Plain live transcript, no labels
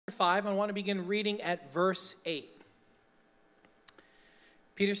5. I want to begin reading at verse 8.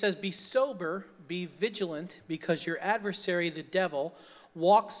 Peter says, "Be sober, be vigilant, because your adversary, the devil,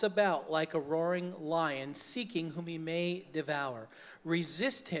 walks about like a roaring lion, seeking whom he may devour.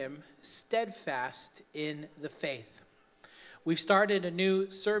 Resist him, steadfast in the faith." We've started a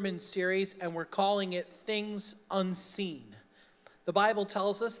new sermon series, and we're calling it Things Unseen. The Bible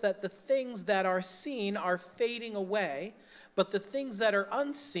tells us that the things that are seen are fading away, but the things that are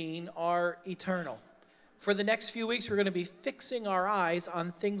unseen are eternal. For the next few weeks, we're going to be fixing our eyes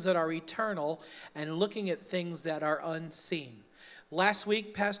on things that are eternal and looking at things that are unseen. Last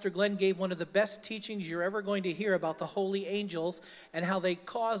week, Pastor Glenn gave one of the best teachings you're ever going to hear about the holy angels and how they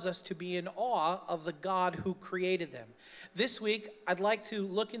cause us to be in awe of the God who created them. This week, I'd like to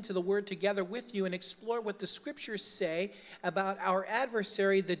look into the Word together with you and explore what the Scriptures say about our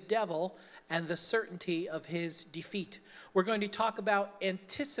adversary, the devil, and the certainty of his defeat. We're going to talk about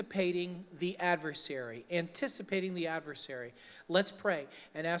anticipating the adversary. Anticipating the adversary. Let's pray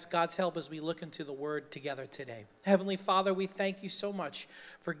and ask God's help as we look into the Word together today. Heavenly Father, we thank you so much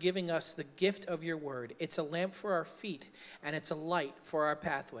for giving us the gift of your Word. It's a lamp for our feet, and it's a light for our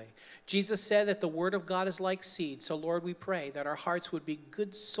pathway. Jesus said that the Word of God is like seed. So, Lord, we pray that our hearts would be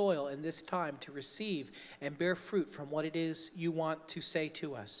good soil in this time to receive and bear fruit from what it is you want to say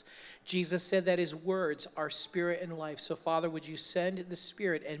to us. Jesus said that his words are spirit and life. So, Father, would you send the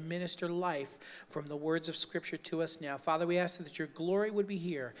Spirit and minister life from the words of Scripture to us now? Father, we ask that your glory would be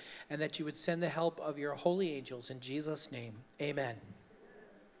here and that you would send the help of your holy angels. In Jesus' name, amen.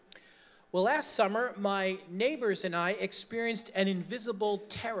 Well, last summer, my neighbors and I experienced an invisible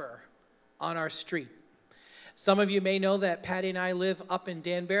terror on our street. Some of you may know that Patty and I live up in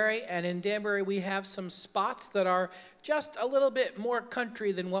Danbury, and in Danbury we have some spots that are just a little bit more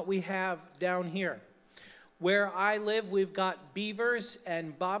country than what we have down here. Where I live, we've got beavers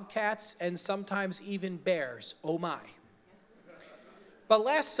and bobcats and sometimes even bears. Oh my. But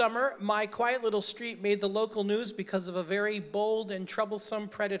last summer, my quiet little street made the local news because of a very bold and troublesome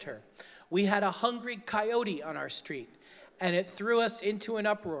predator. We had a hungry coyote on our street, and it threw us into an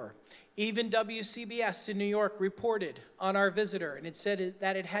uproar. Even WCBS in New York reported on our visitor, and it said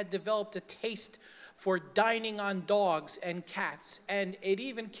that it had developed a taste for dining on dogs and cats, and it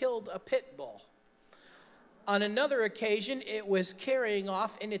even killed a pit bull. On another occasion, it was carrying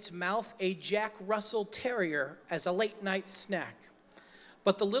off in its mouth a Jack Russell Terrier as a late-night snack.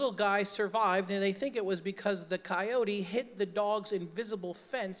 But the little guy survived, and they think it was because the coyote hit the dog's invisible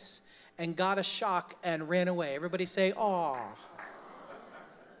fence and got a shock and ran away. Everybody say, "Aw."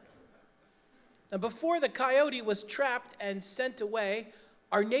 Now, before the coyote was trapped and sent away,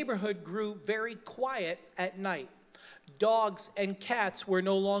 our neighborhood grew very quiet at night. Dogs and cats were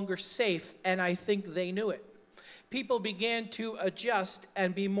no longer safe, and I think they knew it. People began to adjust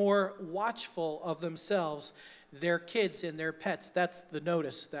and be more watchful of themselves, their kids and their pets. That's the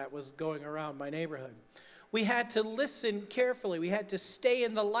notice that was going around my neighborhood. We had to listen carefully. We had to stay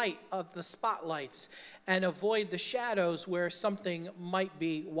in the light of the spotlights and avoid the shadows where something might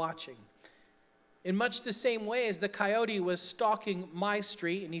be watching. In much the same way as the coyote was stalking my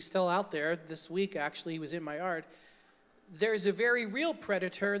street, and he's still out there this week, actually, he was in my yard, there's a very real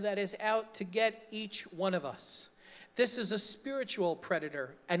predator that is out to get each one of us. This is a spiritual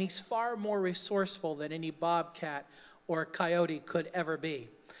predator, and he's far more resourceful than any bobcat or coyote could ever be.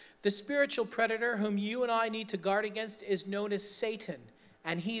 The spiritual predator whom you and I need to guard against is known as Satan,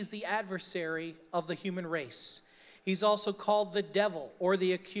 and he's the adversary of the human race. He's also called the devil or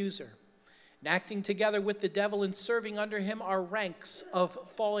the accuser. And acting together with the devil and serving under him are ranks of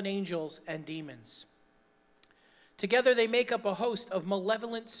fallen angels and demons. Together they make up a host of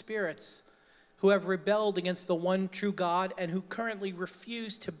malevolent spirits who have rebelled against the one true God and who currently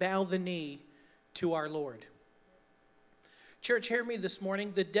refuse to bow the knee to our Lord. Church, hear me this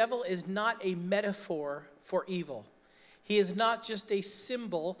morning. The devil is not a metaphor for evil. He is not just a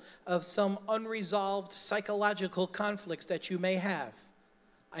symbol of some unresolved psychological conflicts that you may have.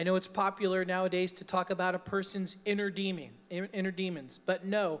 I know it's popular nowadays to talk about a person's inner demons, but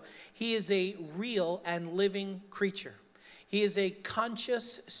no, he is a real and living creature. He is a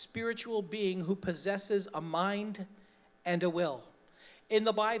conscious spiritual being who possesses a mind and a will. In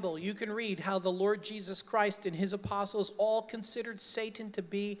the Bible, you can read how the Lord Jesus Christ and his apostles all considered Satan to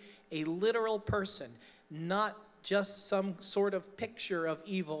be a literal person, not just some sort of picture of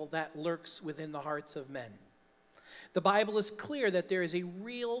evil that lurks within the hearts of men. The Bible is clear that there is a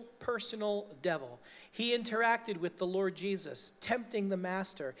real personal devil. He interacted with the Lord Jesus, tempting the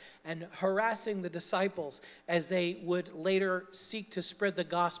master and harassing the disciples as they would later seek to spread the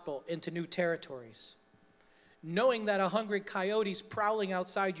gospel into new territories. Knowing that a hungry coyote's prowling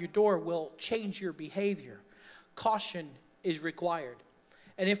outside your door will change your behavior. Caution is required.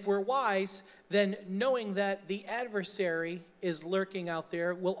 And if we're wise, then knowing that the adversary is lurking out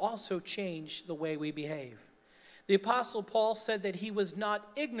there will also change the way we behave. The Apostle Paul said that he was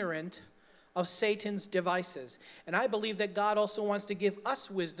not ignorant of Satan's devices. And I believe that God also wants to give us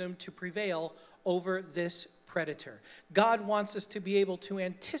wisdom to prevail over this predator. God wants us to be able to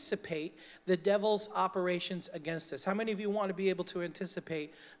anticipate the devil's operations against us. How many of you want to be able to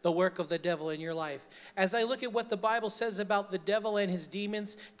anticipate the work of the devil in your life? As I look at what the Bible says about the devil and his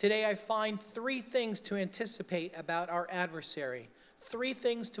demons, today I find 3 things to anticipate about our adversary. 3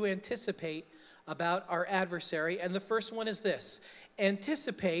 things to anticipate about our adversary. And the first one is this: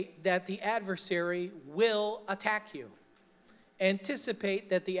 anticipate that the adversary will attack you. Anticipate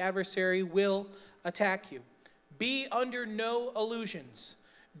that the adversary will attack you. Be under no illusions.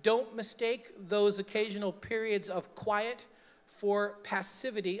 Don't mistake those occasional periods of quiet for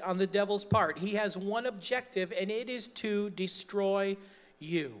passivity on the devil's part. He has one objective, and it is to destroy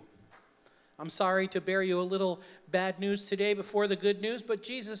you. I'm sorry to bear you a little bad news today before the good news, but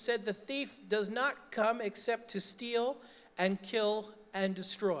Jesus said the thief does not come except to steal and kill and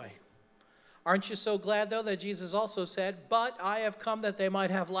destroy. Aren't you so glad, though, that Jesus also said, but I have come that they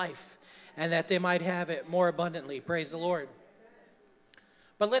might have life, and that they might have it more abundantly. Praise the Lord.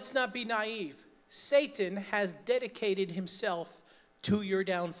 But let's not be naive. Satan has dedicated himself to your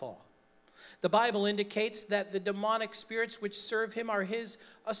downfall. The Bible indicates that the demonic spirits which serve him are his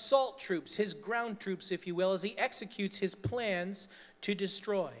assault troops, his ground troops, if you will, as he executes his plans to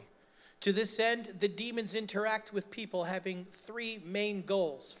destroy. To this end, the demons interact with people having 3 main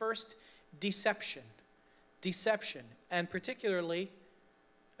goals. First, deception. Deception, and particularly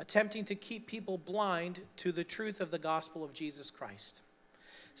attempting to keep people blind to the truth of the gospel of Jesus Christ.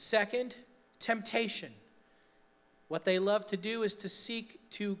 Second, temptation. What they love to do is to seek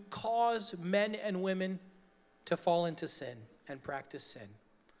to cause men and women to fall into sin and practice sin.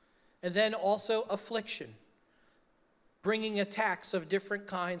 And then also affliction, bringing attacks of different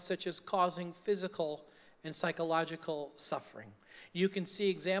kinds, such as causing physical and psychological suffering. You can see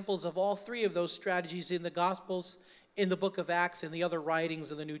examples of all 3 of those strategies in the Gospels, in the book of Acts, and the other writings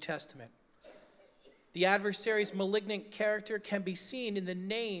of the New Testament. The adversary's malignant character can be seen in the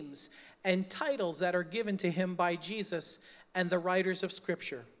names and titles that are given to him by Jesus and the writers of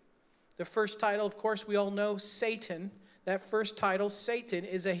Scripture. The first title, of course, we all know, Satan. That first title, Satan,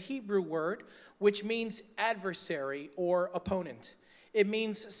 is a Hebrew word which means adversary or opponent. It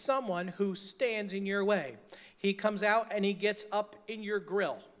means someone who stands in your way. He comes out and he gets up in your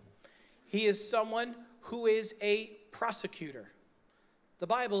grill. He is someone who is a prosecutor. The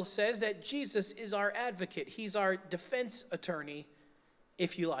Bible says that Jesus is our advocate. He's our defense attorney,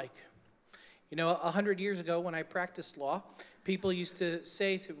 if you like. You know, 100 years ago when I practiced law, people used to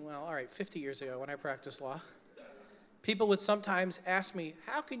say to, 50 years ago when I practiced law, people would sometimes ask me,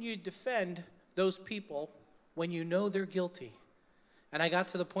 how can you defend those people when you know they're guilty? And I got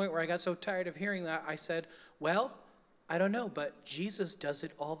to the point where I got so tired of hearing that, I said, well, I don't know, but Jesus does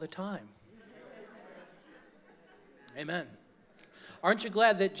it all the time. Amen. Aren't you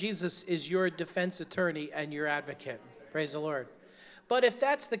glad that Jesus is your defense attorney and your advocate? Praise the Lord. But if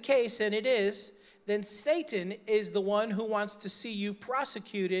that's the case, and it is, then Satan is the one who wants to see you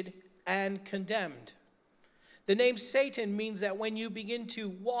prosecuted and condemned. The name Satan means that when you begin to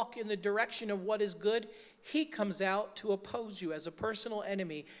walk in the direction of what is good, he comes out to oppose you as a personal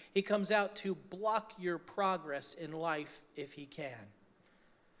enemy. He comes out to block your progress in life if he can.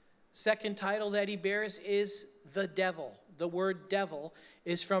 Second title that he bears is the devil. The word devil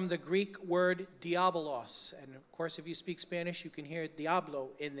is from the Greek word diabolos. And of course, if you speak Spanish, you can hear diablo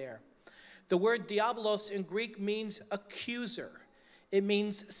in there. The word diabolos in Greek means accuser. It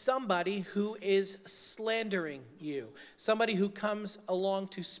means somebody who is slandering you, somebody who comes along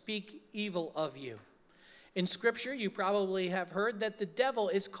to speak evil of you. In Scripture, you probably have heard that the devil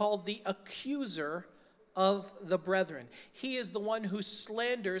is called the accuser of the brethren. He is the one who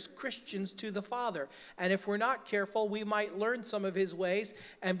slanders Christians to the Father. And if we're not careful, we might learn some of his ways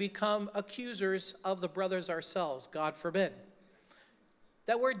and become accusers of the brothers ourselves. God forbid.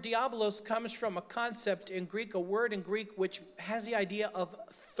 That word diabolos comes from a concept in Greek, a word in Greek which has the idea of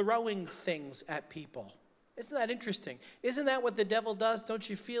throwing things at people. Isn't that interesting? Isn't that what the devil does? Don't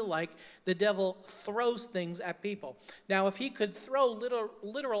you feel like the devil throws things at people? Now, if he could throw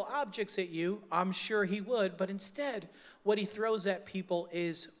literal objects at you, I'm sure he would, but instead, what he throws at people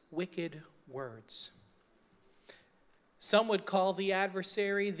is wicked words. Some would call the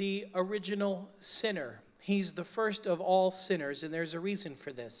adversary the original sinner. He's the first of all sinners, and there's a reason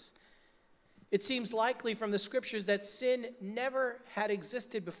for this. It seems likely from the scriptures that sin never had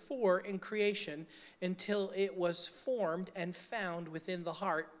existed before in creation until it was formed and found within the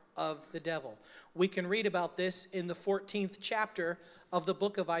heart of the devil. We can read about this in the 14th chapter of the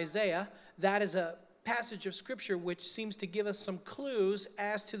book of Isaiah. That is a passage of scripture which seems to give us some clues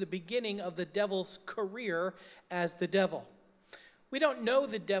as to the beginning of the devil's career as the devil. We don't know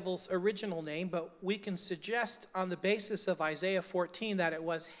the devil's original name, but we can suggest on the basis of Isaiah 14 that it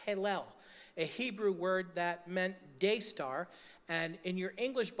was Hallel, a Hebrew word that meant day star. And in your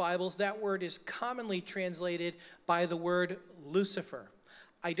English Bibles, that word is commonly translated by the word Lucifer.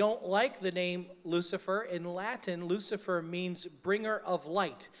 I don't like the name Lucifer. In Latin, Lucifer means bringer of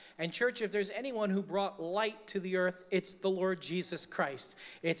light. And church, if there's anyone who brought light to the earth, it's the Lord Jesus Christ.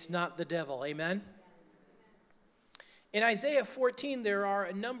 It's not the devil. Amen? In Isaiah 14, there are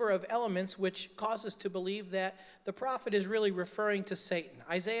a number of elements which cause us to believe that the prophet is really referring to Satan.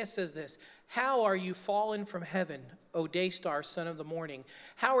 Isaiah says this, "How are you fallen from heaven, O day star, son of the morning?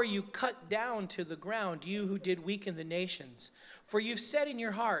 How are you cut down to the ground, you who did weaken the nations? For you've said in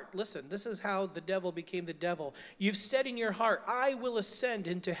your heart," listen, this is how the devil became the devil. "You've said in your heart, I will ascend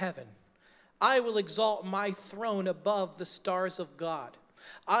into heaven. I will exalt my throne above the stars of God.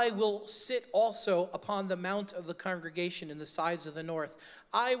 I will sit also upon the mount of the congregation in the sides of the north.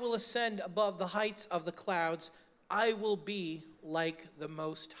 I will ascend above the heights of the clouds. I will be like the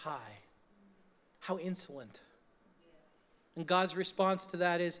Most High." How insolent. And God's response to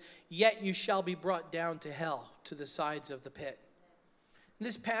that is, "Yet you shall be brought down to hell, to the sides of the pit." And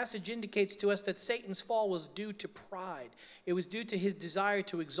this passage indicates to us that Satan's fall was due to pride. It was due to his desire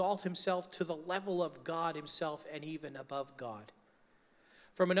to exalt himself to the level of God himself and even above God.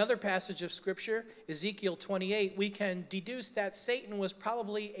 From another passage of Scripture, Ezekiel 28, we can deduce that Satan was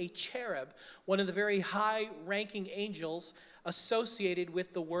probably a cherub, one of the very high-ranking angels associated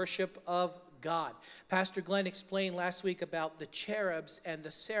with the worship of God. Pastor Glenn explained last week about the cherubs and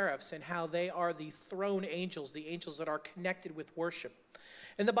the seraphs and how they are the throne angels, the angels that are connected with worship.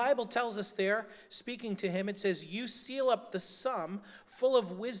 And the Bible tells us there, speaking to him, it says, "You seal up the sum, full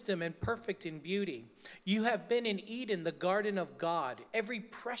of wisdom and perfect in beauty. You have been in Eden, the garden of God. Every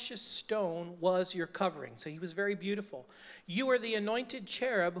precious stone was your covering." So he was very beautiful. "You are the anointed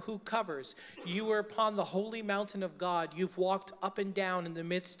cherub who covers. You were upon the holy mountain of God. You've walked up and down in the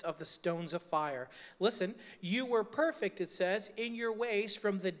midst of the stones of fire." Listen, "You were perfect," it says, "in your ways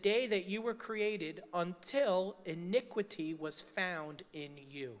from the day that you were created until iniquity was found in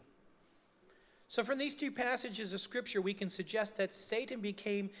you." So from these two passages of Scripture, we can suggest that Satan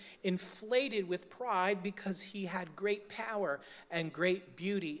became inflated with pride because he had great power and great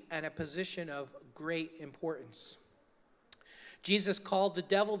beauty and a position of great importance. Jesus called the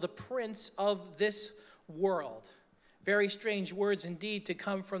devil the prince of this world. Very strange words indeed to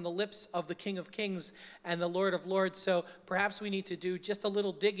come from the lips of the King of Kings and the Lord of Lords. So perhaps we need to do just a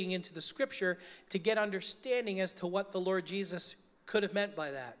little digging into the Scripture to get understanding as to what the Lord Jesus could have meant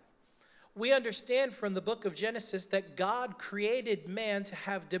by that. We understand from the book of Genesis that God created man to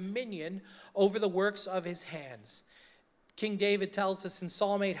have dominion over the works of his hands. King David tells us in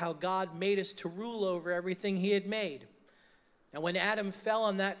Psalm 8 how God made us to rule over everything he had made. Now when Adam fell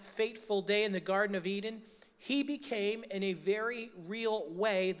on that fateful day in the Garden of Eden, he became in a very real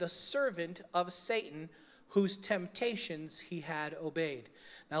way the servant of Satan, whose temptations he had obeyed.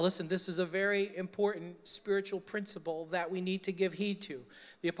 Now listen, this is a very important spiritual principle that we need to give heed to.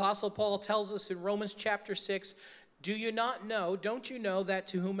 The Apostle Paul tells us in Romans chapter 6, "Do you not know, don't you know that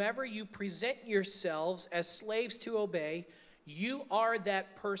to whomever you present yourselves as slaves to obey, you are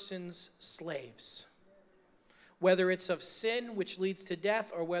that person's slaves? Whether it's of sin, which leads to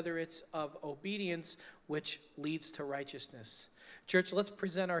death, or whether it's of obedience, which leads to righteousness." Church, let's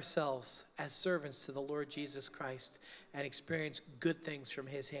present ourselves as servants to the Lord Jesus Christ and experience good things from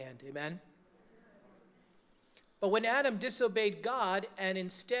his hand. Amen? But when Adam disobeyed God and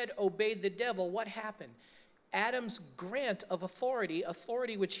instead obeyed the devil, what happened? Adam's grant of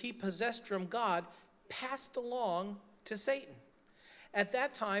authority which he possessed from God, passed along to Satan. At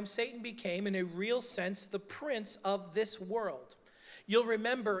that time, Satan became, in a real sense, the prince of this world. You'll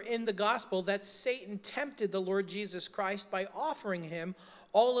remember in the gospel that Satan tempted the Lord Jesus Christ by offering him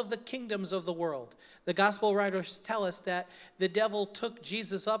all of the kingdoms of the world. The gospel writers tell us that the devil took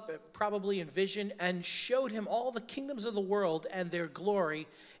Jesus up, probably in vision, and showed him all the kingdoms of the world and their glory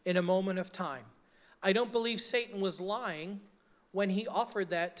in a moment of time. I don't believe Satan was lying when he offered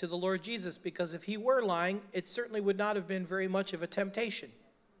that to the Lord Jesus, because if he were lying, it certainly would not have been very much of a temptation.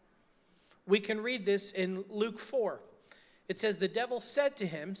 We can read this in Luke 4. It says, "The devil said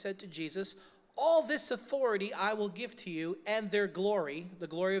to Jesus, All this authority I will give to you, and their glory, the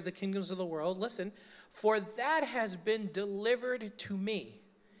glory of the kingdoms of the world. Listen, for that has been delivered to me,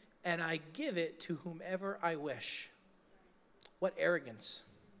 and I give it to whomever I wish. What arrogance.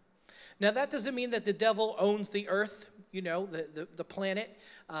 Now, that doesn't mean that the devil owns the earth, the planet.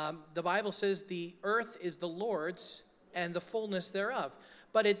 The Bible says the earth is the Lord's and the fullness thereof.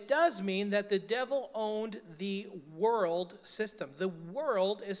 But it does mean that the devil owned the world system. The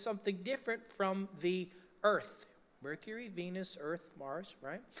world is something different from the earth. Mercury, Venus, Earth, Mars,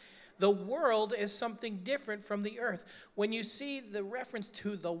 right? The world is something different from the earth. When you see the reference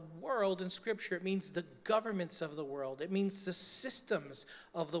to the world in Scripture, it means the governments of the world. It means the systems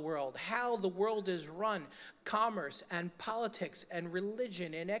of the world, how the world is run, commerce and politics and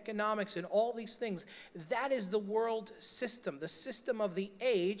religion and economics and all these things. That is the world system, the system of the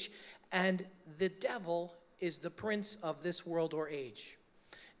age, and the devil is the prince of this world or age.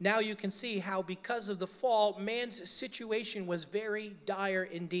 Now you can see how because of the fall, man's situation was very dire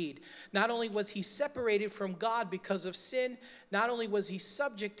indeed. Not only was he separated from God because of sin, not only was he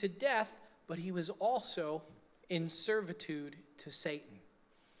subject to death, but he was also in servitude to Satan.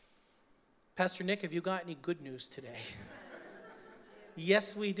 Pastor Nick, have you got any good news today?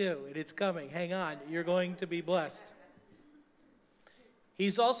 Yes, we do, and it's coming. Hang on, you're going to be blessed.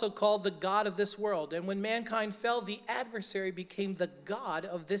 He's also called the God of this world. And when mankind fell, the adversary became the God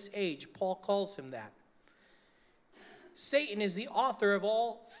of this age. Paul calls him that. Satan is the author of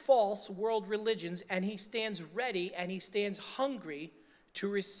all false world religions, and he stands ready and he stands hungry to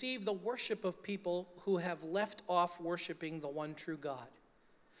receive the worship of people who have left off worshiping the one true God.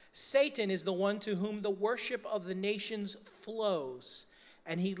 Satan is the one to whom the worship of the nations flows,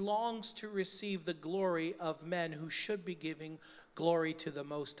 and he longs to receive the glory of men who should be giving glory to the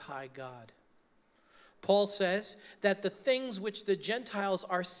Most High God. Paul says that the things which the Gentiles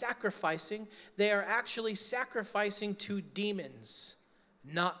are sacrificing, they are actually sacrificing to demons,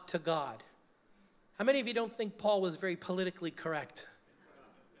 not to God. How many of you don't think Paul was very politically correct?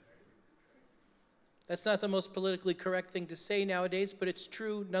 That's not the most politically correct thing to say nowadays, but it's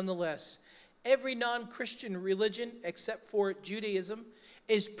true nonetheless. Every non-Christian religion, except for Judaism,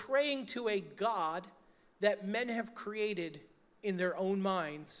 is praying to a God that men have created in their own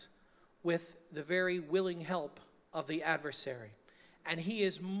minds with the very willing help of the adversary. And he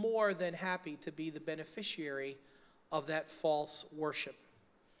is more than happy to be the beneficiary of that false worship.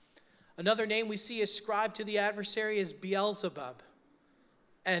 Another name we see ascribed to the adversary is Beelzebub.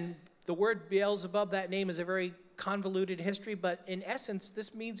 And the word Beelzebub, that name is a very convoluted history, but in essence,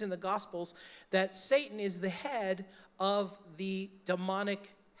 this means in the Gospels that Satan is the head of the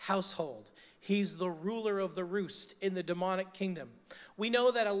demonic household. He's the ruler of the roost in the demonic kingdom. We know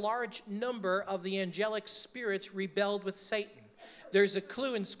that a large number of the angelic spirits rebelled with Satan. There's a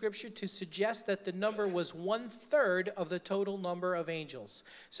clue in Scripture to suggest that the number was 1/3 of the total number of angels.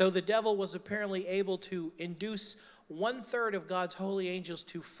 So the devil was apparently able to induce 1/3 of God's holy angels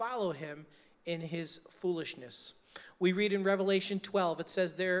to follow him in his foolishness. We read in Revelation 12, it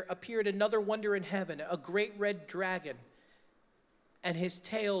says, there appeared another wonder in heaven, a great red dragon, and his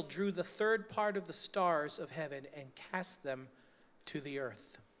tail drew the 1/3 part of the stars of heaven and cast them to the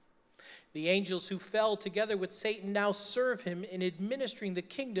earth. The angels who fell together with Satan now serve him in administering the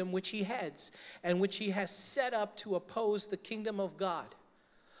kingdom which he heads and which he has set up to oppose the kingdom of God.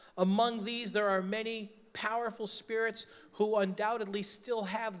 Among these there are many powerful spirits who undoubtedly still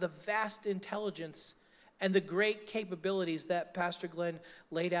have the vast intelligence and the great capabilities that Pastor Glenn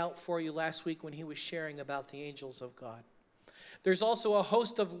laid out for you last week when he was sharing about the angels of God. There's also a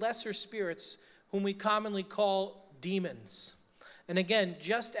host of lesser spirits whom we commonly call demons. And again,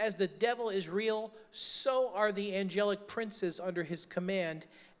 just as the devil is real, so are the angelic princes under his command,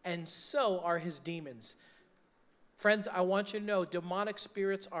 and so are his demons. Friends, I want you to know, demonic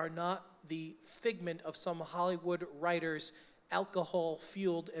spirits are not the figment of some Hollywood writer's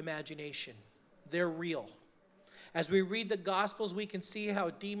alcohol-fueled imagination. They're real. As we read the Gospels, we can see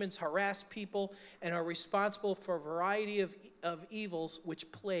how demons harass people and are responsible for a variety of evils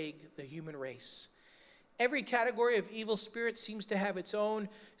which plague the human race. Every category of evil spirit seems to have its own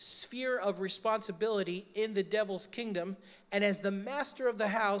sphere of responsibility in the devil's kingdom, and as the master of the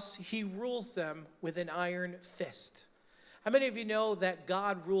house, he rules them with an iron fist. How many of you know that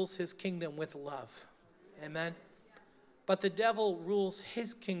God rules his kingdom with love? Amen? But the devil rules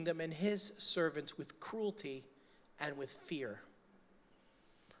his kingdom and his servants with cruelty and with fear.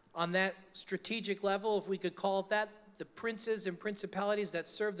 On that strategic level, if we could call it that, the princes and principalities that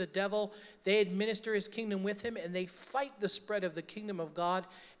serve the devil, they administer his kingdom with him, and they fight the spread of the kingdom of God,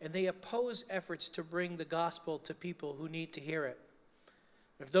 and they oppose efforts to bring the gospel to people who need to hear it.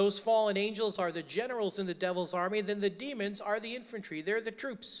 If those fallen angels are the generals in the devil's army, then the demons are the infantry. They're the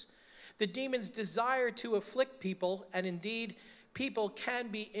troops. The demons desire to afflict people, and indeed, people can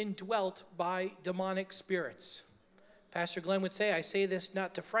be indwelt by demonic spirits. Pastor Glenn would say, I say this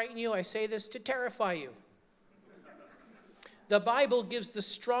not to frighten you, I say this to terrify you. The Bible gives the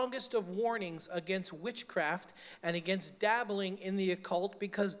strongest of warnings against witchcraft and against dabbling in the occult,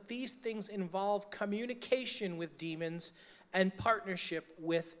 because these things involve communication with demons and partnership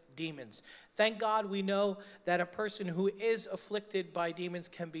with demons. Thank God we know that a person who is afflicted by demons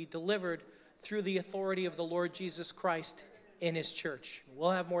can be delivered through the authority of the Lord Jesus Christ in his church.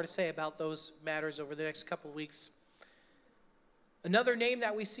 We'll have more to say about those matters over the next couple of weeks. Another name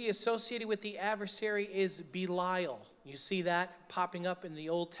that we see associated with the adversary is Belial. You see that popping up in the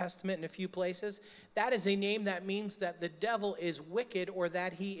Old Testament in a few places. That is a name that means that the devil is wicked, or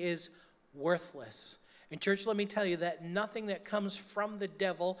that he is worthless. And church, let me tell you that nothing that comes from the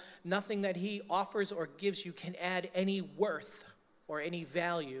devil, nothing that he offers or gives you, can add any worth or any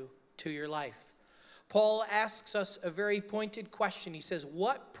value to your life. Paul asks us a very pointed question. He says,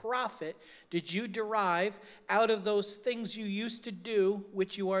 what profit did you derive out of those things you used to do,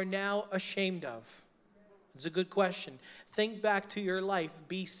 which you are now ashamed of? It's a good question. Think back to your life,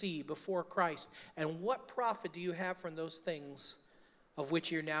 BC, before Christ, and what profit do you have from those things of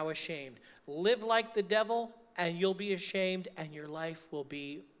which you're now ashamed? Live like the devil, and you'll be ashamed, and your life will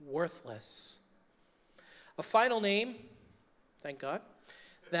be worthless. A final name, thank God,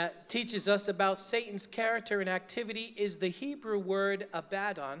 that teaches us about Satan's character and activity is the Hebrew word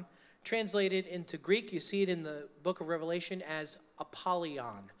Abaddon, translated into Greek. You see it in the book of Revelation as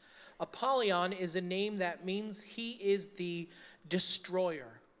Apollyon. Apollyon is a name that means he is the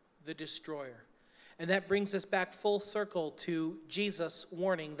destroyer, the destroyer. And that brings us back full circle to Jesus'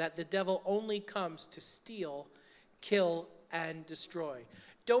 warning that the devil only comes to steal, kill, and destroy.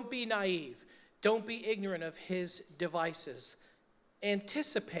 Don't be naive. Don't be ignorant of his devices.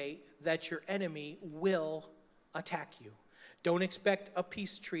 Anticipate that your enemy will attack you. Don't expect a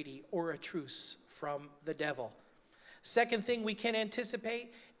peace treaty or a truce from the devil. Second thing we can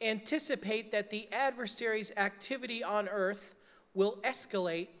anticipate that the adversary's activity on earth will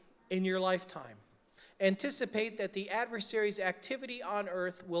escalate in your lifetime. Anticipate that the adversary's activity on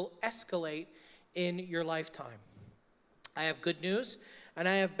earth will escalate in your lifetime. I have good news and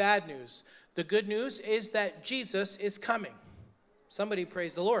I have bad news. The good news is that Jesus is coming. Somebody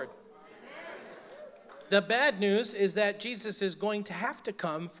praise the Lord. Amen. The bad news is that Jesus is going to have to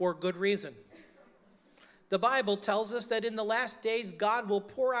come for good reason. The Bible tells us that in the last days, God will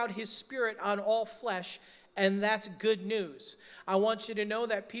pour out his Spirit on all flesh, and that's good news. I want you to know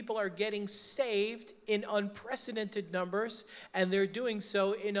that people are getting saved in unprecedented numbers, and they're doing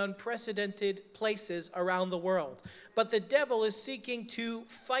so in unprecedented places around the world. But the devil is seeking to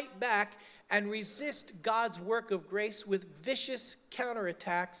fight back and resist God's work of grace with vicious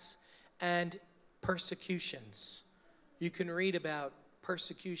counterattacks and persecutions. You can read about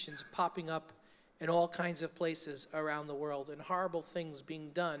persecutions popping up in all kinds of places around the world, and horrible things being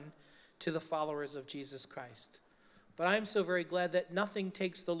done to the followers of Jesus Christ. But I'm so very glad that nothing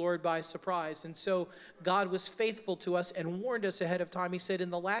takes the Lord by surprise. And so God was faithful to us and warned us ahead of time. He said in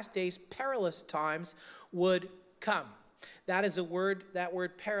the last days, perilous times would come. That is a word, that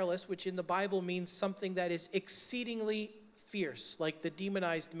word perilous, which in the Bible means something that is exceedingly fierce, like the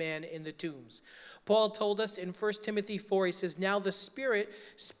demonized man in the tombs. Paul told us in 1 Timothy 4, he says, now the Spirit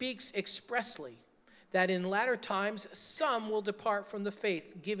speaks expressly that in latter times some will depart from the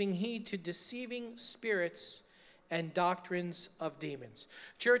faith, giving heed to deceiving spirits and doctrines of demons.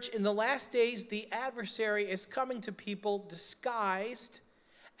 Church, in the last days, the adversary is coming to people disguised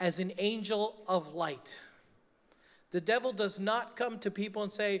as an angel of light. The devil does not come to people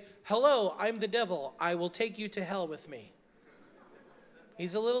and say, hello, I'm the devil. I will take you to hell with me.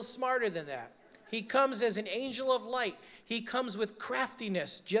 He's a little smarter than that. He comes as an angel of light. He comes with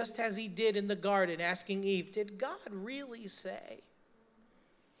craftiness, just as he did in the garden, asking Eve, did God really say?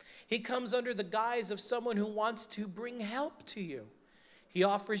 He comes under the guise of someone who wants to bring help to you. He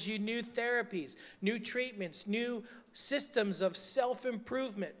offers you new therapies, new treatments, new systems of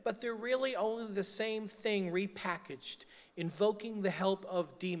self-improvement, but they're really only the same thing repackaged, invoking the help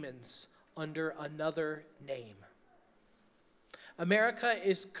of demons under another name. America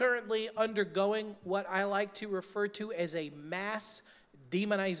is currently undergoing what I like to refer to as a mass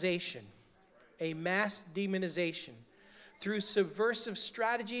demonization. A mass demonization. Through subversive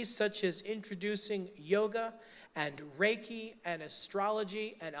strategies such as introducing yoga and Reiki and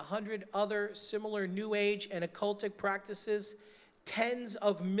astrology and 100 other similar New Age and occultic practices, Tens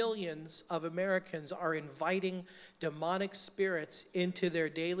of millions of Americans are inviting demonic spirits into their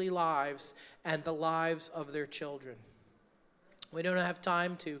daily lives and the lives of their children. We don't have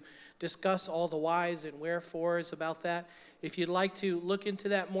time to discuss all the whys and wherefores about that. If you'd like to look into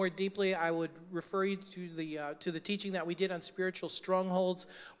that more deeply, I would refer you to the teaching that we did on spiritual strongholds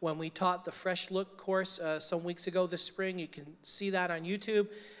when we taught the Fresh Look course some weeks ago this spring. You can see that on YouTube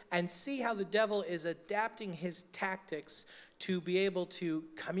and see how the devil is adapting his tactics to be able to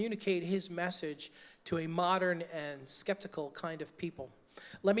communicate his message to a modern and skeptical kind of people.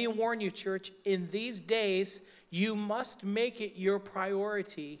 Let me warn you, church, in these days, you must make it your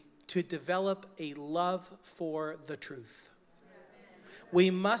priority to develop a love for the truth. We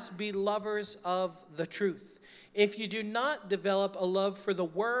must be lovers of the truth. If you do not develop a love for the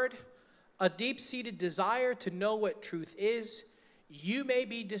word, a deep-seated desire to know what truth is, you may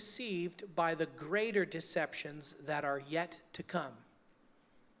be deceived by the greater deceptions that are yet to come.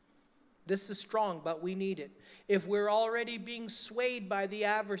 This is strong, but we need it. If we're already being swayed by the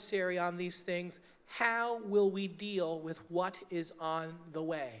adversary on these things, how will we deal with what is on the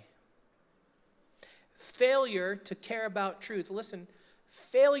way? Failure to care about truth. Listen,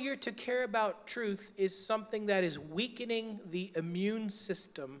 failure to care about truth is something that is weakening the immune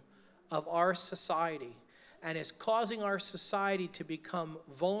system of our society and is causing our society to become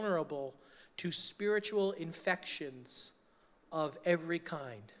vulnerable to spiritual infections of every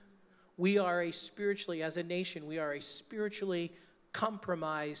kind. We are as a nation, we are a spiritually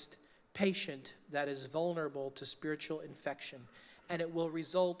compromised patient that is vulnerable to spiritual infection, and it will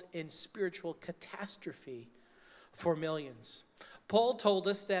result in spiritual catastrophe for millions. Paul told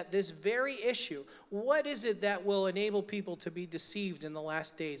us that this very issue, what is it that will enable people to be deceived in the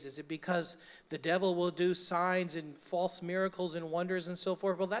last days? Is it because the devil will do signs and false miracles and wonders and so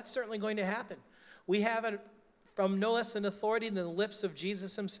forth? Well, that's certainly going to happen. We have it from no less an authority than the lips of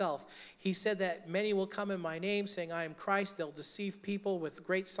Jesus himself. He said that many will come in my name saying, I am Christ. They'll deceive people with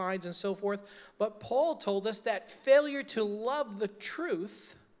great signs and so forth. But Paul told us that failure to love the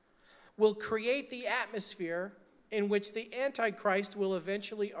truth will create the atmosphere in which the Antichrist will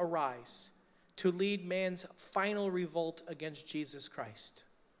eventually arise to lead man's final revolt against Jesus Christ.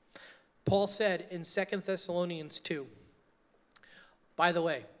 Paul said in 2 Thessalonians 2, by the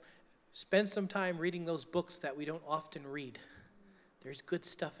way, spend some time reading those books that we don't often read. There's good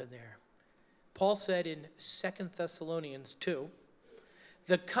stuff in there. Paul said in 2 Thessalonians 2,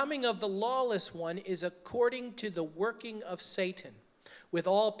 the coming of the lawless one is according to the working of Satan, with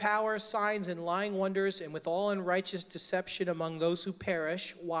all power, signs, and lying wonders, and with all unrighteous deception among those who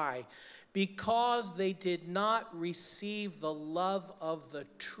perish. Why? Because they did not receive the love of the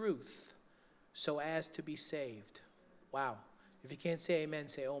truth so as to be saved. Wow. If you can't say amen,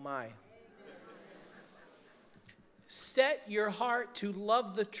 say, oh my. Set your heart to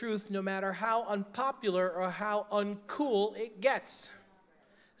love the truth no matter how unpopular or how uncool it gets.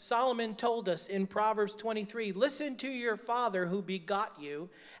 Solomon told us in Proverbs 23, listen to your father who begot you,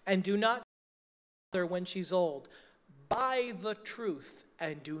 and do not her when she's old. Buy the truth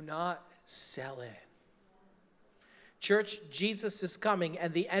and do not sell it. Church, Jesus is coming,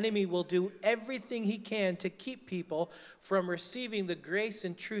 and the enemy will do everything he can to keep people from receiving the grace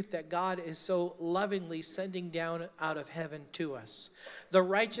and truth that God is so lovingly sending down out of heaven to us. The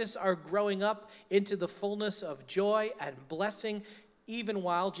righteous are growing up into the fullness of joy and blessing, even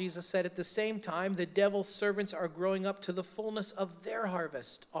while, Jesus said at the same time, the devil's servants are growing up to the fullness of their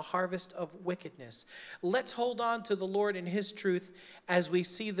harvest, a harvest of wickedness. Let's hold on to the Lord and his truth as we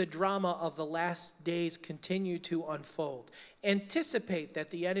see the drama of the last days continue to unfold. Anticipate that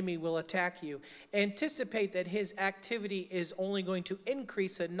the enemy will attack you. Anticipate that his activity is only going to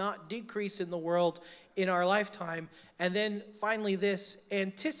increase and not decrease in the world in our lifetime. And then finally this,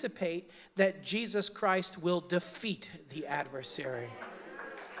 anticipate that Jesus Christ will defeat the adversary.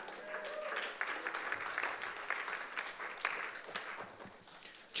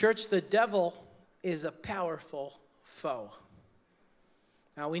 Church, the devil is a powerful foe.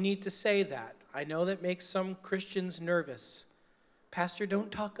 Now, we need to say that. I know that makes some Christians nervous. Pastor, don't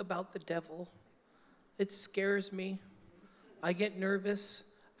talk about the devil. It scares me. I get nervous.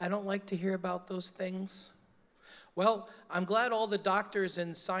 I don't like to hear about those things. Well, I'm glad all the doctors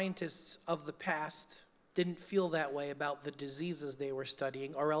and scientists of the past didn't feel that way about the diseases they were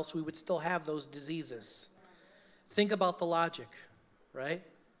studying, or else we would still have those diseases. Think about the logic, right?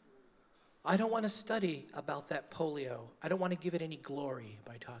 I don't want to study about that polio. I don't want to give it any glory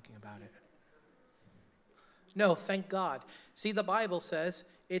by talking about it. No, thank God. See, the Bible says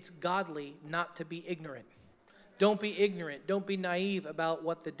it's godly not to be ignorant. Don't be ignorant. Don't be naive about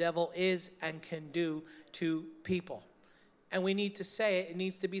what the devil is and can do to people. And we need to say it. It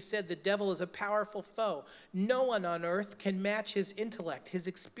needs to be said. The devil is a powerful foe. No one on earth can match his intellect, his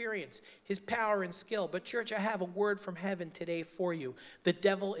experience, his power and skill. But church, I have a word from heaven today for you. The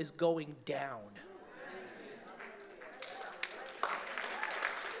devil is going down.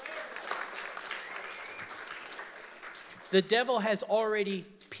 The devil has already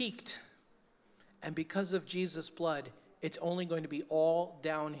peaked. And because of Jesus' blood, it's only going to be all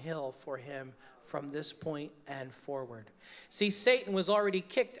downhill for him from this point and forward. See, Satan was already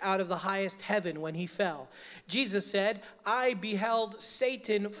kicked out of the highest heaven when he fell. Jesus said, I beheld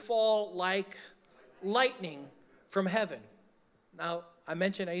Satan fall like lightning from heaven. Now, I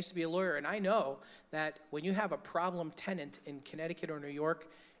mentioned I used to be a lawyer, and I know that when you have a problem tenant in Connecticut or New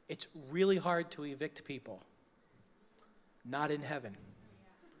York, it's really hard to evict people. Not in heaven.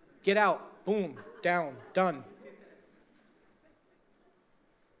 Get out, boom, down, done.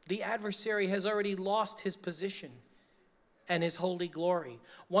 The adversary has already lost his position and his holy glory.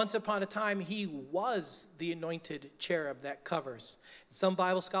 Once upon a time, he was the anointed cherub that covers. Some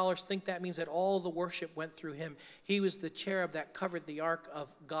Bible scholars think that means that all the worship went through him. He was the cherub that covered the ark of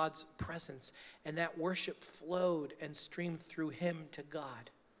God's presence, and that worship flowed and streamed through him to God.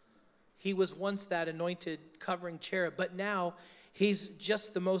 He was once that anointed covering cherub, but now he's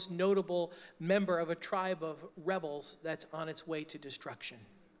just the most notable member of a tribe of rebels that's on its way to destruction.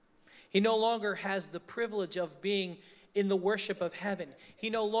 He no longer has the privilege of being in the worship of heaven. He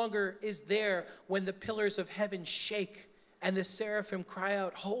no longer is there when the pillars of heaven shake and the seraphim cry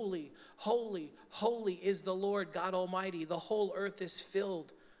out, holy, holy, holy is the Lord God Almighty. The whole earth is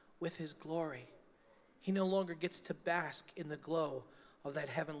filled with his glory. He no longer gets to bask in the glow of that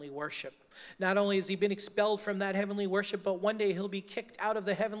heavenly worship. Not only has he been expelled from that heavenly worship, but one day he'll be kicked out of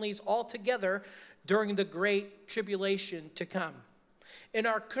the heavenlies altogether during the great tribulation to come. In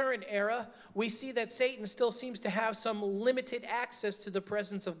our current era, we see that Satan still seems to have some limited access to the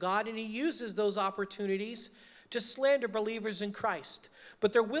presence of God, and he uses those opportunities to slander believers in Christ.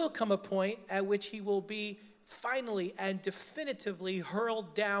 But there will come a point at which he will be finally and definitively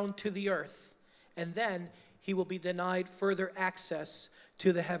hurled down to the earth, and then he will be denied further access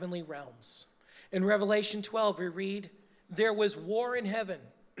to the heavenly realms. In Revelation 12, we read, there was war in heaven.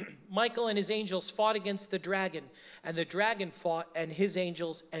 Michael and his angels fought against the dragon, and the dragon fought and his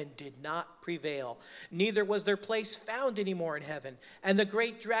angels and did not prevail. Neither was their place found anymore in heaven. And the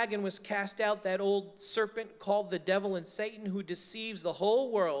great dragon was cast out, that old serpent called the devil and Satan, who deceives the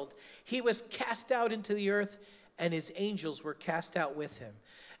whole world. He was cast out into the earth, and his angels were cast out with him.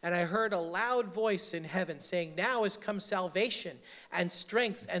 And I heard a loud voice in heaven saying, now has come salvation and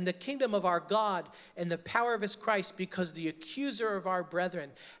strength and the kingdom of our God and the power of his Christ, because the accuser of our brethren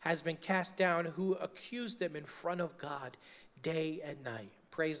has been cast down, who accused them in front of God day and night.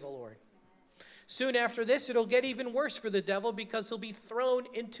 Praise the Lord. Soon after this, it'll get even worse for the devil, because he'll be thrown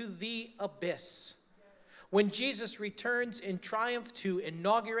into the abyss. When Jesus returns in triumph to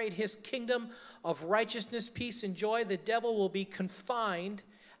inaugurate his kingdom of righteousness, peace, and joy, the devil will be confined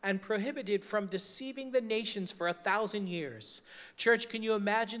and prohibited from deceiving the nations for 1,000 years. Church, can you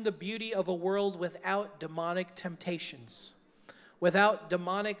imagine the beauty of a world without demonic temptations, without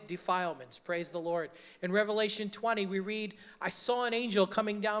demonic defilements? Praise the Lord. In Revelation 20, we read, I saw an angel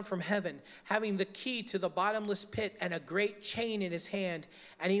coming down from heaven, having the key to the bottomless pit and a great chain in his hand,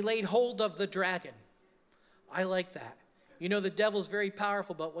 and he laid hold of the dragon. I like that. You know, the devil's very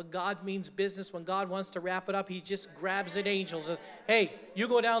powerful, but when God means business, when God wants to wrap it up, he just grabs an angel and says, hey, you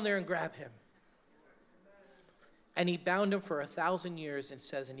go down there and grab him. And he bound him for 1,000 years, and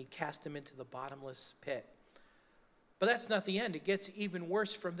says, and he cast him into the bottomless pit. But that's not the end. It gets even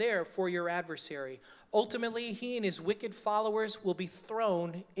worse from there for your adversary. Ultimately, he and his wicked followers will be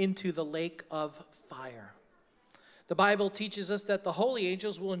thrown into the lake of fire. The Bible teaches us that the holy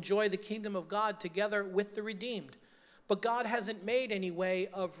angels will enjoy the kingdom of God together with the redeemed. But God hasn't made any way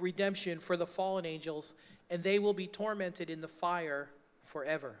of redemption for the fallen angels, and they will be tormented in the fire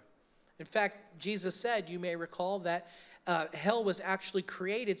forever. In fact, Jesus said, you may recall, that hell was actually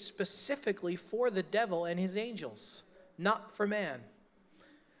created specifically for the devil and his angels, not for man.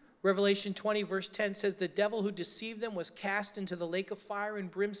 Revelation 20, verse 10 says, the devil who deceived them was cast into the lake of fire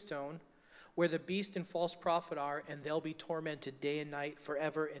and brimstone, where the beast and false prophet are, and they'll be tormented day and night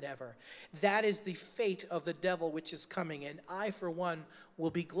forever and ever. That is the fate of the devil which is coming, and I, for one,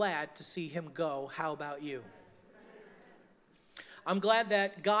 will be glad to see him go. How about you? I'm glad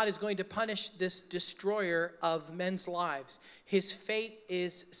that God is going to punish this destroyer of men's lives. His fate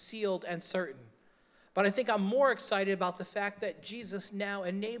is sealed and certain. But I think I'm more excited about the fact that Jesus now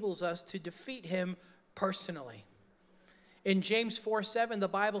enables us to defeat him personally. In James 4:7, the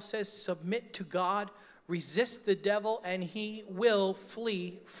Bible says, submit to God, Resist the devil, and he will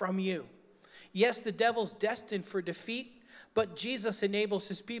flee from you. Yes, the devil's destined for defeat, but Jesus enables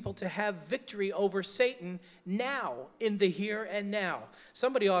his people to have victory over Satan now, in the here and now.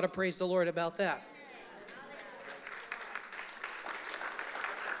 Somebody ought to praise the Lord about that.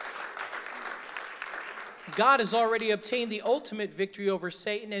 God has already obtained the ultimate victory over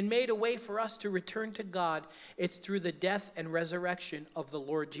Satan and made a way for us to return to God. It's through the death and resurrection of the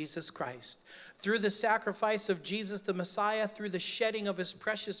Lord Jesus Christ. Through the sacrifice of Jesus the Messiah, through the shedding of his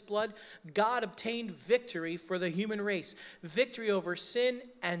precious blood, God obtained victory for the human race. Victory over sin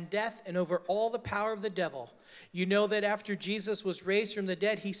and death and over all the power of the devil. You know that after Jesus was raised from the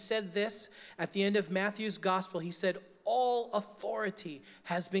dead, he said this at the end of Matthew's gospel. He said, "All authority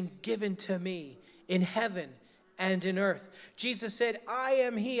has been given to me in heaven and in earth." Jesus said, "I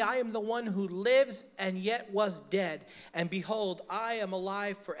am he. I am the one who lives and yet was dead. And behold, I am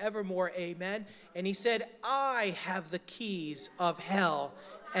alive forevermore." Amen. And he said, "I have the keys of hell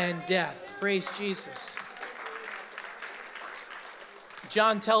and death." Praise Jesus.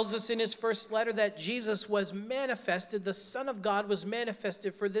 John tells us in his first letter that Jesus was manifested, the Son of God was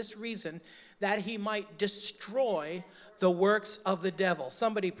manifested for this reason, that he might destroy the works of the devil.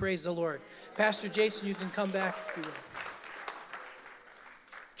 Somebody praise the Lord. Pastor Jason, you can come back if you will.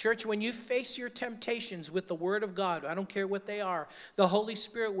 Church, when you face your temptations with the Word of God, I don't care what they are, the Holy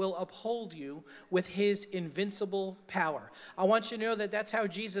Spirit will uphold you with his invincible power. I want you to know that that's how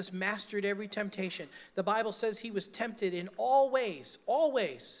Jesus mastered every temptation. The Bible says he was tempted in all ways,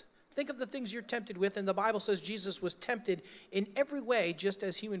 always. Think of the things you're tempted with, and the Bible says Jesus was tempted in every way, just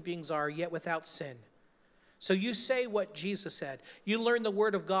as human beings are, yet without sin. So you say what Jesus said. You learn the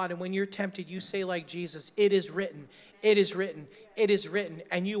Word of God, and when you're tempted, you say like Jesus, "It is written, it is written, it is written,"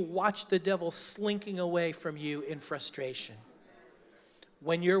 and you watch the devil slinking away from you in frustration.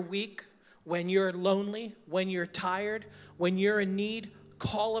 When you're weak, when you're lonely, when you're tired, when you're in need,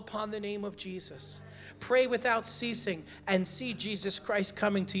 call upon the name of Jesus. Pray without ceasing and see Jesus Christ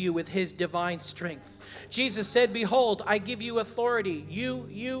coming to you with his divine strength. Jesus said, "Behold, I give you authority, you,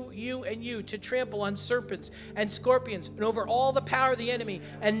 and you, to trample on serpents and scorpions and over all the power of the enemy,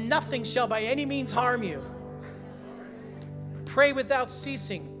 and nothing shall by any means harm you." Pray without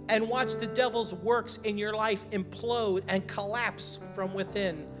ceasing and watch the devil's works in your life implode and collapse from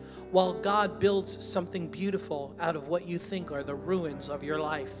within, while God builds something beautiful out of what you think are the ruins of your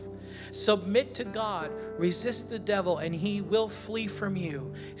life. Submit to God, resist the devil, and he will flee from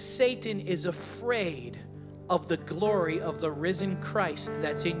you. Satan is afraid of the glory of the risen Christ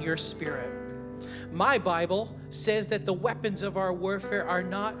that's in your spirit. My Bible says that the weapons of our warfare are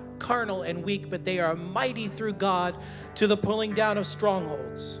not carnal and weak, but they are mighty through God to the pulling down of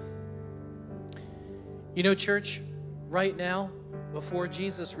strongholds. You know, church, right now, before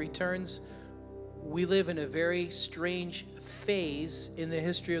Jesus returns, we live in a very strange phase in the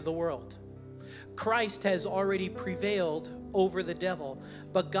history of the world. Christ has already prevailed over the devil,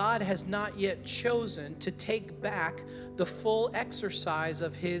 but God has not yet chosen to take back the full exercise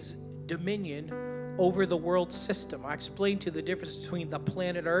of his dominion over the world system. I explained to you the difference between the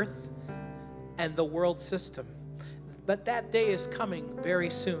planet Earth and the world system. But that day is coming very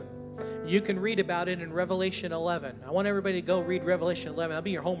soon. You can read about it in Revelation 11. I want everybody to go read Revelation 11. That'll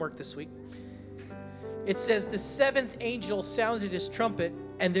be your homework this week. It says, "The seventh angel sounded his trumpet,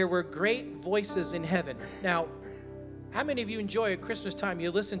 and there were great voices in heaven." Now, how many of you enjoy at Christmas time?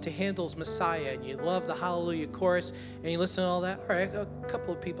 You listen to Handel's Messiah, and you love the Hallelujah chorus, and you listen to all that? All right, a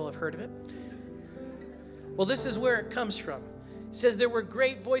couple of people have heard of it. Well, this is where it comes from. It says, "There were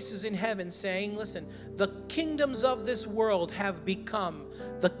great voices in heaven saying," listen, "the kingdoms of this world have become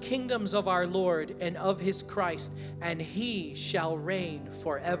the kingdoms of our Lord and of his Christ, and he shall reign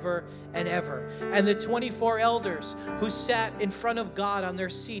forever and ever." And the 24 elders who sat in front of God on their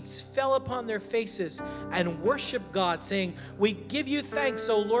seats fell upon their faces and worshiped God, saying, "We give you thanks,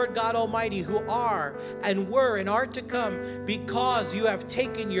 O Lord God Almighty, who are and were and are to come, because you have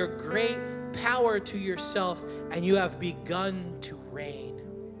taken your great power to yourself, and you have begun to reign."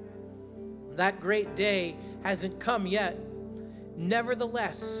 That great day hasn't come yet.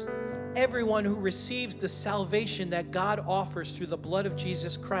 Nevertheless, everyone who receives the salvation that God offers through the blood of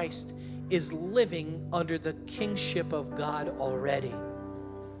Jesus Christ is living under the kingship of God already.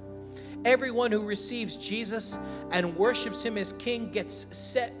 Everyone who receives Jesus and worships him as king gets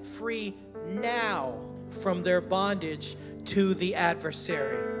set free now from their bondage to the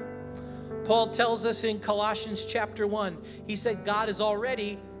adversary. Paul tells us in Colossians chapter 1, he said, God has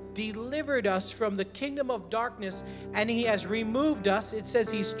already delivered us from the kingdom of darkness, and he has removed us. It says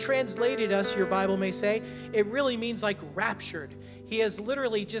he's translated us, your Bible may say. It really means like raptured. He has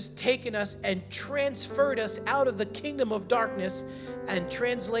literally just taken us and transferred us out of the kingdom of darkness and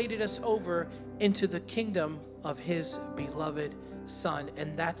translated us over into the kingdom of His beloved Son.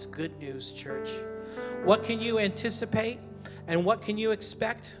 And that's good news, church. What can you anticipate and what can you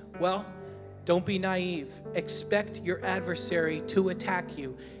expect? Well, don't be naive. Expect your adversary to attack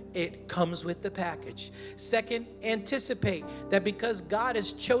you. It comes with the package. Second, anticipate that because God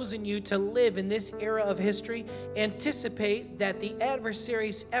has chosen you to live in this era of history, anticipate that the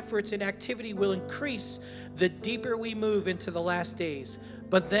adversary's efforts and activity will increase the deeper we move into the last days.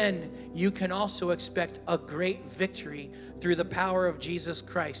 But then you can also expect a great victory through the power of Jesus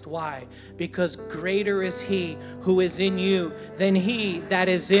Christ. Why? Because greater is He who is in you than he that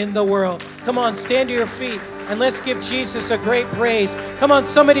is in the world. Come on, stand to your feet and let's give Jesus a great praise. Come on,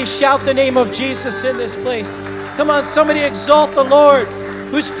 somebody shout the name of Jesus in this place. Come on, somebody exalt the Lord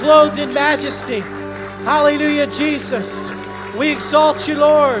who's clothed in majesty. Hallelujah, Jesus. We exalt you,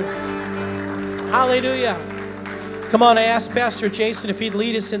 Lord. Hallelujah. Come on, I asked Pastor Jason if he'd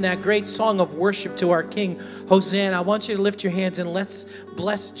lead us in that great song of worship to our King, Hosanna. I want you to lift your hands and let's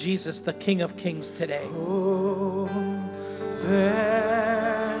bless Jesus, the King of Kings, today. Hosanna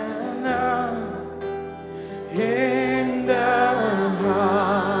in the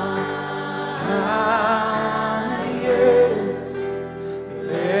highest.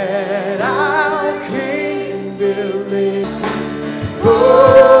 Let our King believe.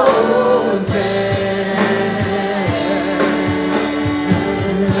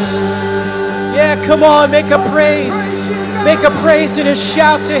 Yeah, come on, make a praise. Make a praise and a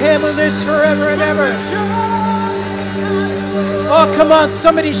shout to Him who lives forever and ever. Oh, come on,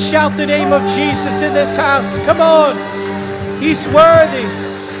 somebody shout the name of Jesus in this house. Come on. He's worthy.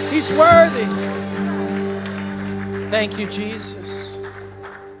 He's worthy. Thank you, Jesus.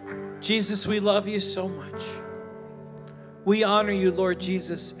 Jesus, we love you so much. We honor you, Lord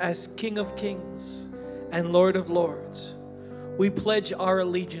Jesus, as King of Kings and Lord of Lords. We pledge our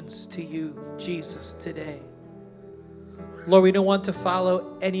allegiance to you, Jesus, today. Lord, we don't want to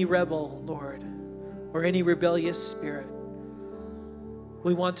follow any rebel, Lord, or any rebellious spirit.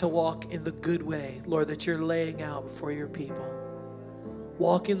 We want to walk in the good way, Lord, that you're laying out for your people.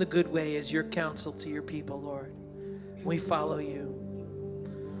 Walk in the good way as your counsel to your people, Lord. We follow you.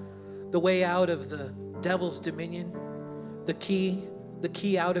 The way out of the devil's dominion, the key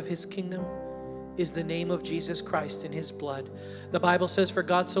out of his kingdom is the name of Jesus Christ and his blood. The Bible says, for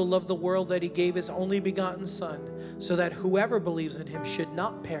God so loved the world that he gave his only begotten Son, so that whoever believes in him should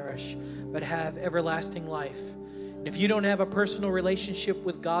not perish, but have everlasting life. And if you don't have a personal relationship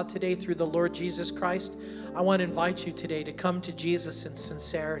with God today through the Lord Jesus Christ, I want to invite you today to come to Jesus in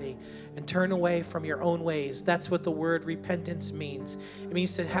sincerity and turn away from your own ways. That's what the word repentance means. It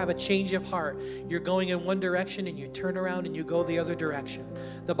means to have a change of heart. You're going in one direction and you turn around and you go the other direction.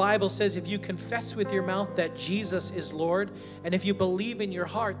 The Bible says if you confess with your mouth that Jesus is Lord, and if you believe in your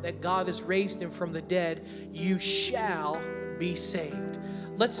heart that God has raised him from the dead, you shall be saved.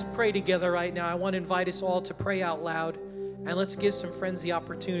 Let's pray together right now. I want to invite us all to pray out loud. And let's give some friends the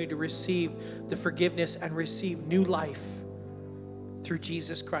opportunity to receive the forgiveness and receive new life through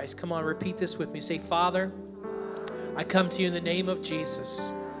Jesus Christ. Come on, repeat this with me. Say, Father, I come to you in the name of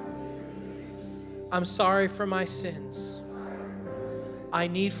Jesus. I'm sorry for my sins. I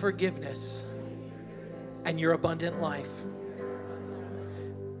need forgiveness and your abundant life.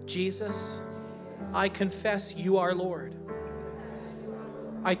 Jesus, I confess you are Lord.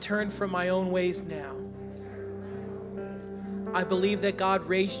 I turn from my own ways now. I believe that God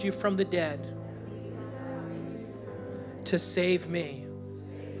raised you from the dead to save me.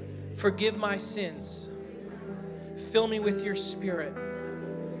 Forgive my sins. Fill me with your Spirit.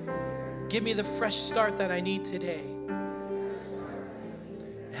 Give me the fresh start that I need today.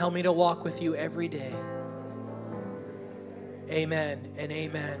 Help me to walk with you every day. Amen and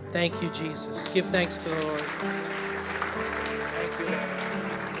amen. Thank you, Jesus. Give thanks to the Lord. Thank you, Lord.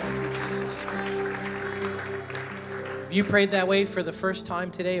 Thank you, Jesus. If you prayed that way for the first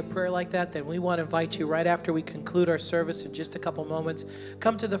time today, a prayer like that, then we want to invite you right after we conclude our service in just a couple moments.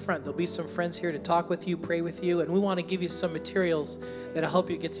 Come to the front. There'll be some friends here to talk with you, pray with you, and we want to give you some materials that'll help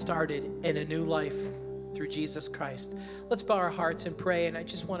you get started in a new life through Jesus Christ. Let's bow our hearts and pray, and I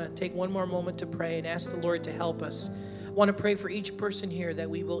just want to take one more moment to pray and ask the Lord to help us. I want to pray for each person here that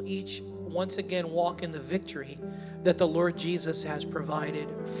we will each once again walk in the victory that the Lord Jesus has provided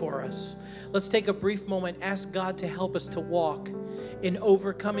for us. Let's take a brief moment, ask God to help us to walk in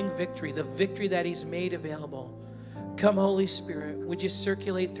overcoming victory, the victory that he's made available. Come, Holy Spirit, would you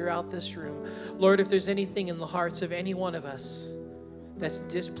circulate throughout this room? Lord, if there's anything in the hearts of any one of us that's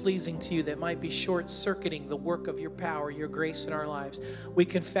displeasing to you, that might be short-circuiting the work of your power, your grace in our lives. We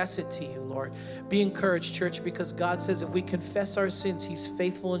confess it to you, Lord. Be encouraged, church, because God says if we confess our sins, He's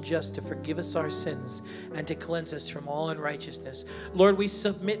faithful and just to forgive us our sins and to cleanse us from all unrighteousness. Lord, we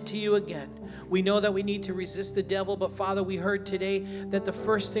submit to you again. We know that we need to resist the devil, but Father, we heard today that the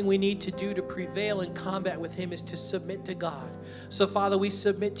first thing we need to do to prevail in combat with him is to submit to God. So Father, we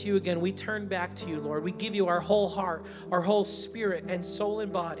submit to you again. We turn back to you, Lord. We give you our whole heart, our whole spirit and soul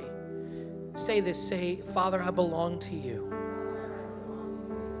and body. Say this, say, Father, I belong to you.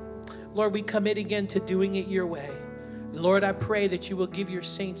 Lord, we commit again to doing it your way. Lord, I pray that you will give your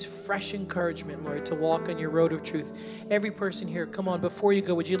saints fresh encouragement, Lord, to walk on your road of truth. Every person here, come on, before you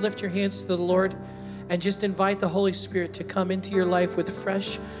go, would you lift your hands to the Lord and just invite the Holy Spirit to come into your life with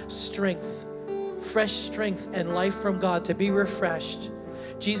fresh strength and life from God, to be refreshed.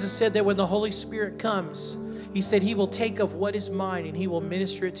 Jesus said that when the Holy Spirit comes, He said He will take of what is mine and He will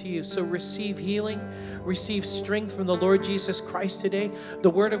minister it to you. So receive healing, receive strength from the Lord Jesus Christ today. The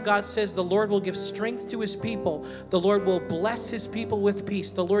Word of God says the Lord will give strength to His people. The Lord will bless His people with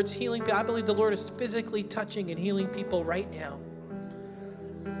peace. The Lord's healing. I believe the Lord is physically touching and healing people right now.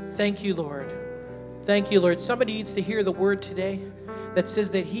 Thank you, Lord. Thank you, Lord. Somebody needs to hear the word today that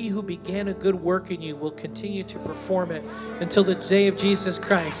says that He who began a good work in you will continue to perform it until the day of Jesus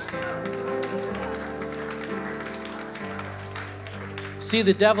Christ. See,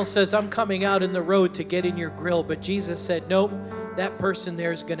 the devil says, I'm coming out in the road to get in your grill. But Jesus said, nope, that person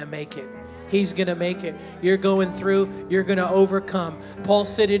there is going to make it. He's going to make it. You're going through. You're going to overcome. Paul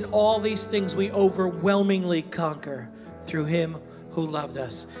said, in all these things we overwhelmingly conquer through Him who loved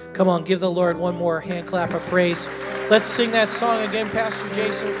us. Come on, give the Lord one more hand clap of praise. Let's sing that song again, Pastor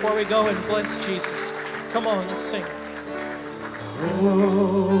Jason, before we go and bless Jesus. Come on, let's sing.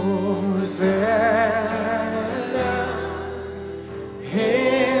 Hosanna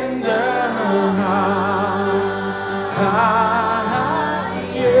in the highest,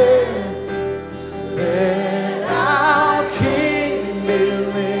 let our King be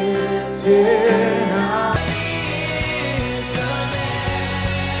lifted